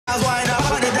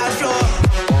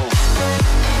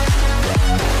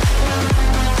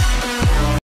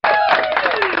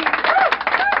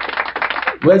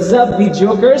What's up,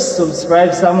 videokers?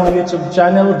 Subscribe sa among YouTube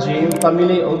channel, GM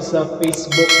Family, o sa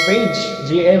Facebook page,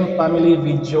 GM Family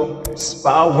Videos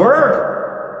Power!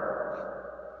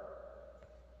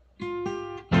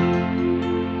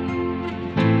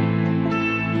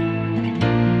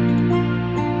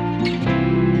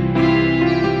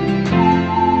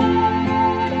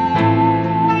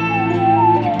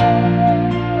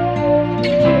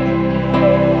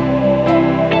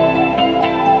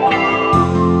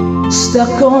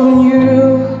 Stuck on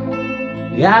you,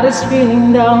 got this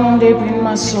feeling down deep in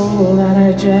my soul that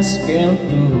I just can't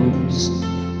lose.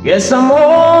 Guess I'm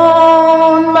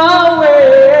on my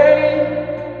way.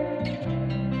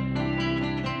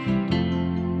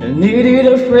 I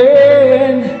needed a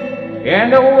friend,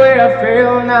 and the way I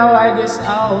feel now, I guess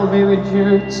I'll be with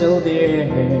you till the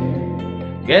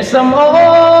end. Guess I'm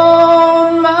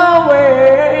on my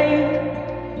way,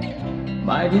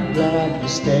 mighty glad to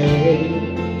stay.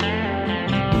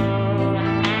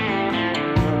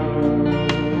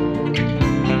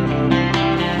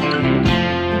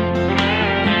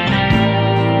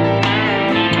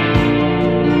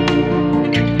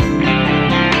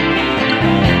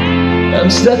 I'm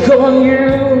stuck on you,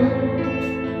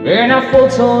 and I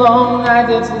fought so long, I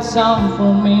guess it's time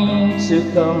for me to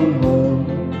come home.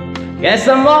 Guess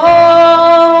I'm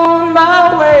on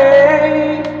my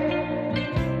way.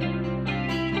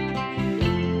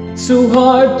 Too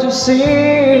hard to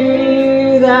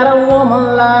see that a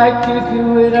woman like you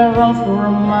could run for a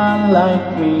man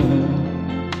like me.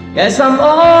 Guess I'm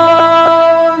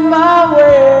on my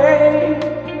way,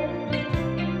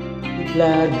 be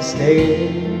glad to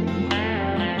stay.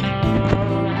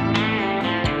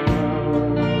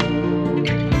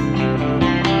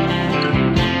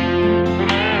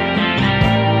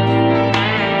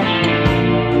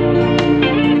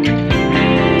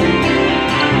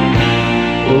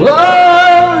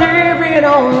 Oh, living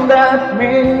on that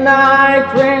midnight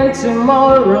train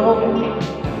tomorrow,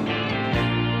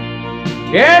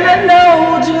 and I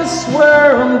know just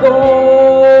where I'm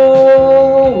going.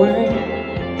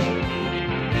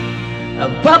 I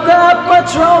pack up my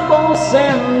troubles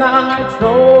and I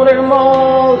throw them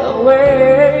all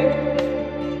away.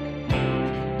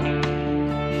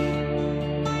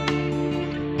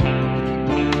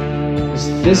 Is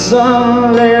this a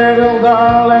little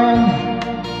darling?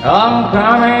 I'm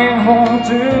coming home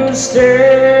to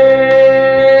stay.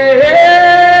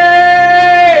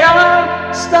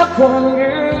 I'm stuck on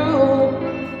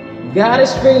you, got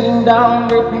this feeling down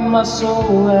deep in my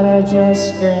soul that I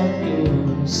just can't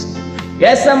lose.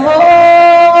 Guess I'm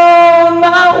on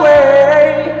my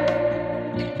way.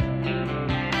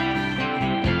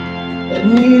 I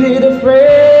needed a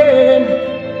friend,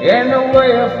 and the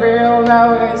way I feel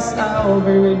now is I'll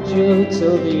be with you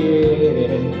till the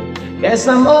end. Guess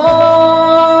I'm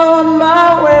on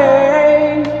my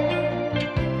way,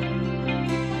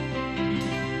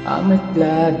 I'm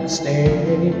glad to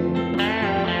stay.